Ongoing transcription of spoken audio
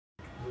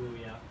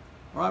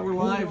All right, we're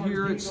live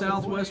here at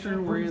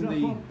Southwestern. We're in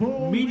the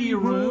media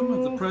room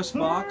of the press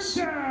box.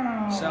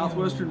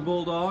 Southwestern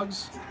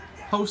Bulldogs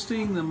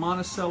hosting the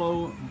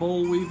Monticello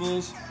Boll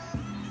Weevils.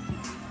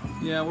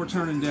 Yeah, we're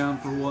turning down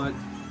for what?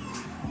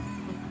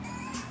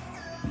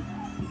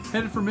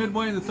 Headed for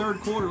midway in the third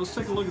quarter. Let's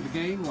take a look at the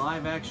game.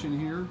 Live action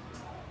here.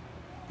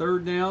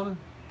 Third down,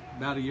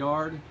 about a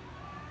yard.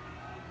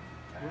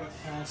 We're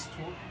past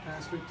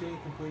 15,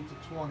 complete to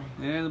 20.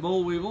 And the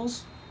Boll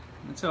Weevils.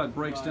 That's how it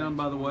breaks down,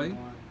 by the way.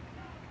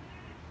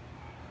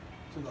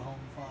 To the home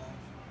 5.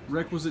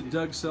 Requisite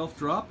Doug Self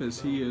drop as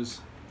he is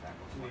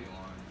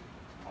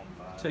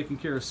taking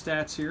care of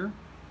stats here.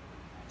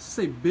 This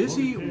is a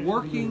busy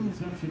working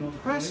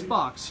press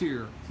box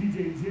here.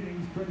 C.J.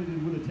 Jennings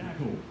credited with a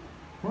tackle.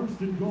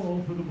 First and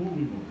goal for the Boll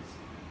Weevils.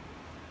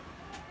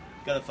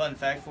 Got a fun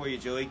fact for you,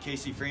 Joey.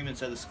 Casey Freeman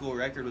set the school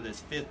record with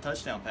his 5th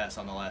touchdown pass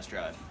on the last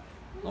drive.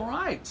 All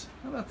right.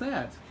 How about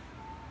that?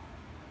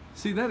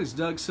 See, that is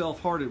Doug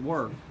Self hard at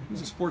work.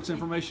 He's a sports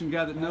information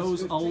guy that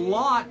knows a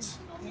lot.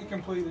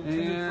 Incomplete,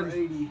 And for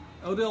 80.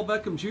 Odell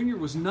Beckham Jr.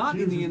 was not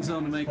in the end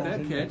zone to make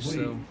that catch,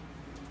 so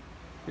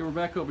here we're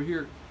back over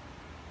here.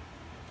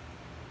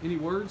 Any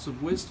words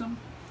of wisdom?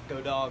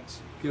 Go Dogs.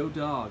 Go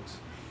Dogs.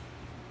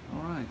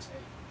 All right.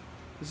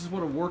 This is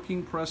what a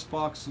working press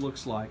box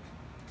looks like.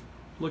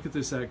 Look at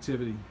this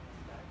activity.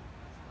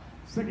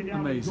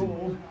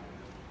 Amazing.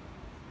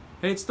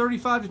 Hey, it's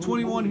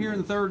 35-21 here in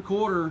the third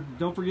quarter.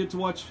 Don't forget to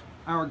watch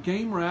our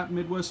game wrap,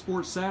 Midwest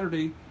Sports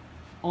Saturday,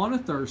 on a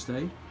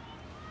Thursday.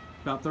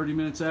 About 30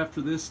 minutes after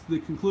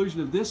the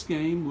conclusion of this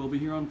game, we'll be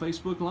here on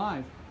Facebook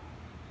Live.